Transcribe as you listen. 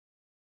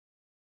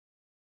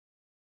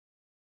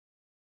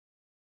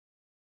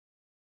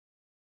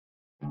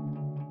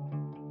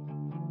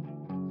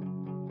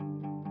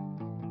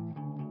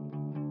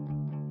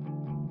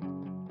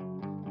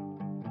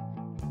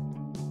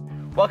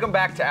Welcome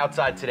back to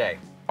Outside Today.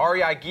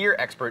 REI gear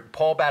expert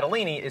Paul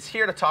Battaglini is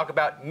here to talk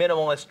about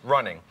minimalist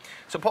running.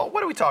 So Paul,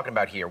 what are we talking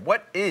about here?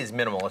 What is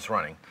minimalist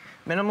running?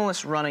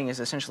 Minimalist running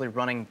is essentially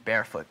running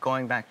barefoot,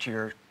 going back to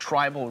your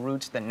tribal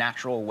roots, the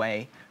natural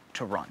way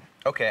to run.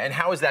 Okay, and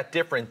how is that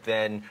different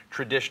than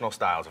traditional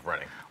styles of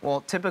running?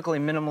 Well, typically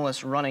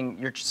minimalist running,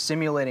 you're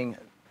simulating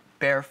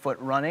barefoot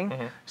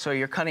running, so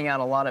you're cutting out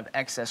a lot of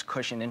excess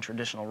cushion in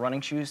traditional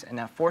running shoes, and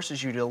that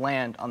forces you to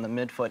land on the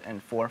midfoot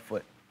and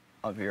forefoot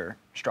of your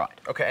stride.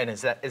 Okay, and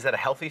is that a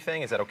healthy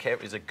thing? Is that okay?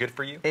 Is it good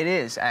for you? It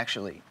is,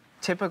 actually.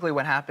 Typically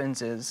what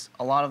happens is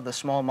a lot of the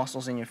small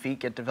muscles in your feet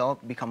get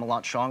developed, become a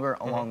lot stronger,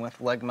 along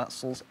with leg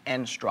muscles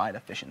and stride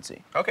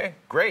efficiency. Okay,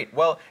 great.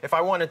 Well, if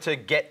I wanted to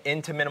get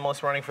into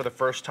minimalist running for the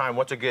first time,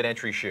 what's a good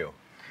entry shoe?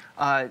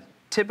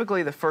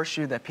 Typically the first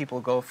shoe that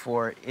people go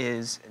for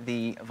is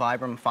the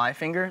Vibram 5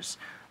 Fingers.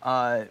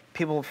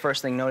 People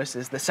first thing notice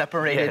is the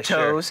separated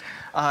toes.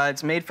 Sure.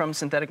 It's made from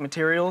synthetic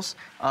materials,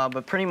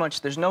 but pretty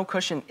much there's no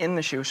cushion in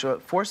the shoe, so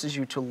it forces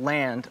you to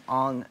land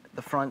on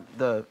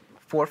the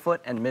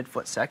forefoot and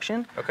midfoot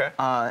section. Okay.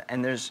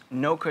 And there's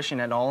no cushion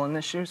at all in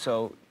this shoe,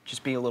 so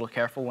just be a little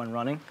careful when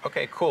running.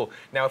 Okay, cool.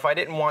 Now, if I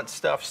didn't want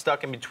stuff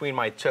stuck in between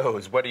my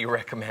toes, what do you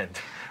recommend?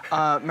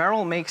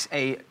 Merrell makes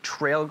a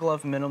trail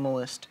glove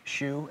minimalist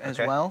shoe as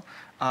well.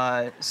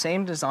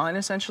 Same design,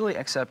 essentially,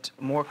 except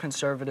more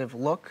conservative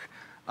look.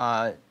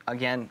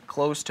 Again,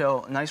 closed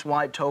toe, nice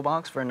wide toe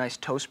box for a nice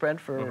toe spread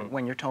for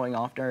when you're toeing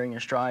off during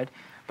your stride.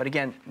 But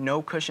again,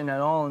 no cushion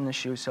at all in the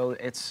shoe, so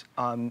it's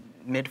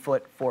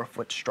midfoot,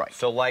 forefoot strike.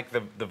 So like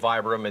the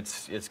Vibram,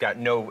 it's got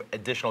no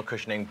additional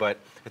cushioning, but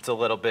it's a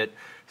little bit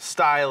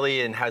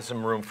styly and has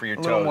some room for your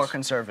toes. A little more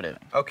conservative.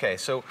 Okay,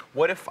 so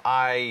what if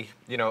I'm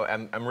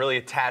really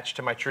attached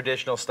to my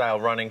traditional style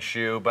running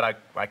shoe, but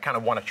I kind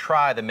of want to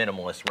try the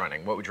minimalist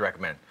running? What would you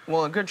recommend?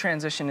 Well, a good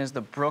transition is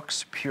the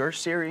Brooks Pure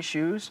Series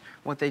shoes.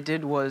 What they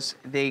did was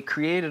they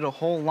created a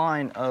whole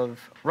line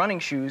of running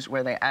shoes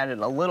where they added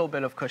a little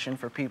bit of cushion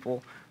for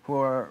people who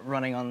are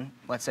running on,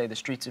 let's say, the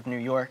streets of New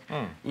York,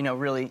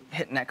 really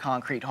hitting that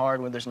concrete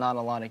hard where there's not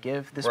a lot of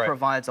give. This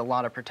provides a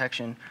lot of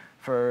protection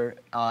for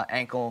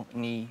ankle,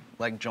 knee,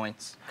 leg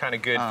joints. Kind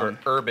of good for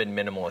urban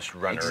minimalist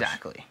runners.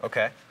 Exactly.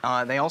 Okay.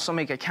 They also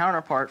make a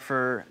counterpart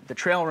for the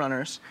trail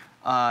runners.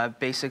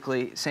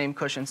 Basically, same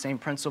cushion, same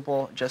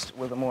principle, just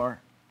with a more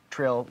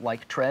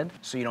trail-like tread,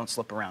 so you don't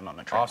slip around on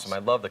the trails. Awesome. I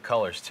love the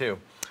colors, too.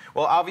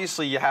 Well,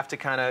 obviously, you have to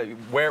kind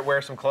of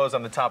wear some clothes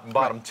on the top and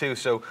bottom, too.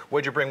 So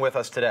what'd you bring with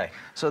us today?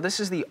 So this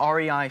is the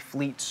REI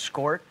Fleet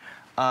Skort.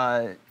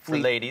 For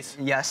ladies?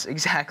 Yes,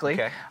 exactly.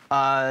 Okay.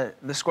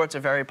 The Skorts are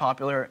very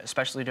popular,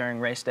 especially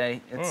during race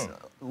day. It's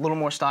a little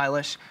more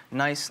stylish,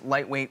 nice,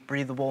 lightweight,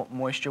 breathable,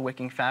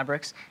 moisture-wicking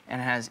fabrics, and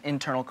it has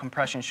internal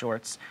compression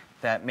shorts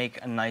that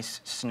make a nice,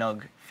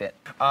 snug fit.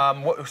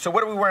 So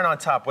what are we wearing on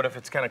top? What if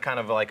it's kind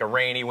of like a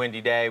rainy,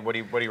 windy day? What do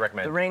you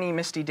recommend? The rainy,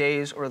 misty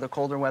days or the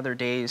colder weather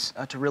days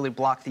to really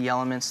block the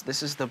elements.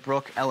 This is the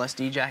Brook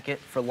LSD jacket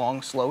for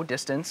long, slow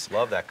distance.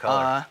 Love that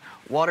color.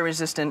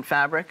 Water-resistant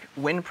fabric,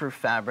 windproof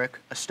fabric,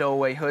 a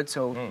stowaway hood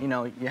so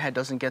your head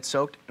doesn't get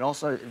soaked. And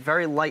also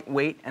very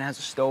lightweight and has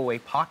a stowaway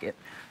pocket.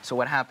 So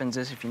what happens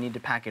is if you need to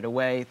pack it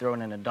away, throw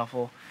it in a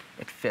duffel,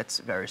 it fits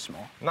very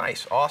small.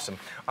 Nice, awesome.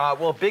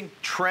 Well, a big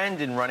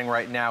trend in running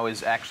right now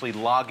is actually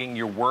logging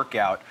your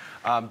workout.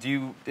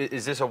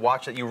 Is this a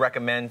watch that you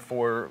recommend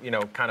for,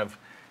 kind of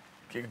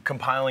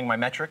compiling my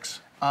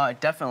metrics?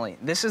 Definitely.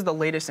 This is the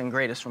latest and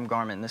greatest from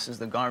Garmin. This is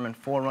the Garmin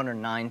Forerunner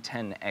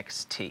 910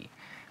 XT.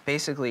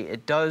 Basically,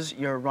 it does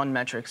your run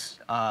metrics,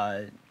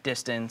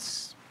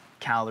 distance,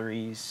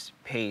 calories,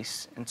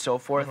 pace, and so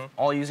forth,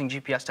 all using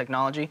GPS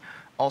technology.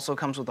 Also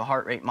comes with a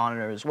heart rate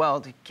monitor as well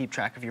to keep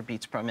track of your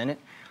beats per minute.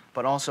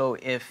 But also,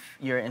 if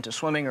you're into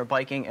swimming or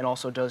biking, it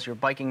also does your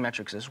biking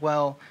metrics as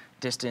well,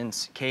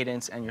 distance,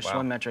 cadence, and your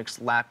swim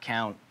metrics, lap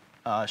count,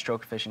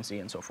 stroke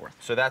efficiency, and so forth.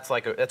 So that's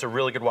a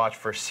really good watch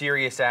for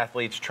serious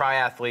athletes,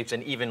 triathletes,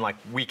 and even like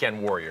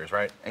weekend warriors,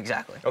 right?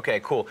 Exactly.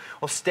 Okay, cool.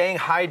 Well, staying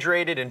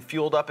hydrated and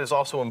fueled up is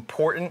also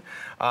important.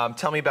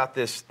 Tell me about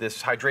this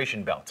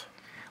hydration belt.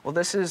 Well,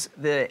 this is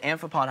the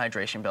Amphipod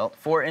hydration belt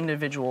for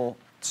individual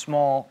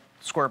small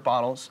squirt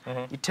bottles.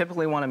 You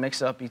typically want to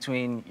mix up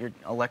between your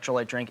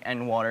electrolyte drink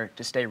and water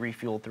to stay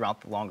refueled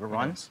throughout the longer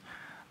runs.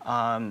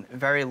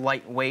 Very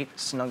lightweight,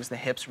 snugs the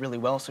hips really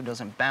well so it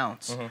doesn't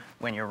bounce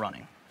when you're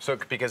running. So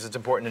because it's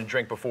important to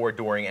drink before,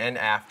 during, and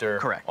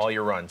after all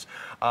your runs.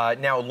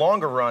 Now,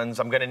 longer runs,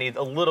 I'm going to need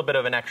a little bit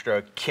of an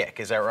extra kick.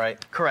 Is that right?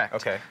 Correct.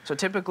 Okay. So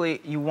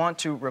typically, you want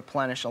to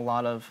replenish a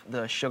lot of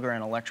the sugar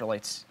and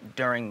electrolytes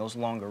during those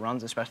longer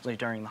runs, especially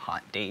during the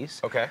hot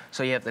days. Okay.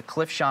 So you have the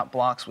Cliff Shot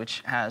blocks,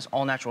 which has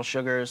all natural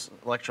sugars,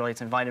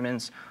 electrolytes, and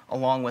vitamins,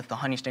 along with the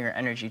Honey Stinger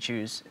Energy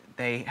Chews.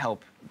 They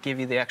help give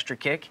you the extra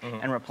kick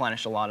and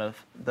replenish a lot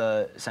of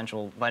the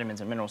essential vitamins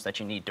and minerals that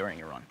you need during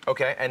your run.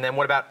 Okay, and then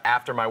what about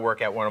after my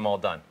workout when I'm all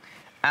done?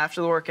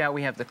 After the workout,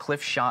 we have the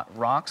Cliff Shot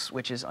Rocks,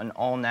 which is an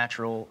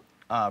all-natural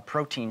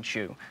protein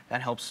chew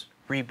that helps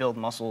rebuild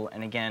muscle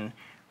and, again,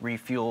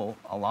 refuel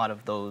a lot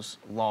of those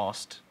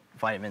lost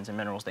vitamins and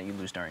minerals that you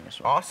lose during a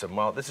swim. Awesome.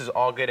 Well, this is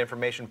all good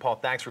information. Paul,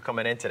 thanks for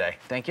coming in today.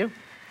 Thank you.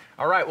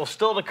 All right, well,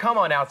 still to come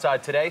on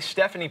Outside today,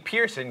 Stephanie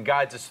Pearson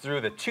guides us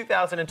through the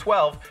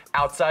 2012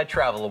 Outside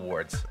Travel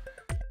Awards.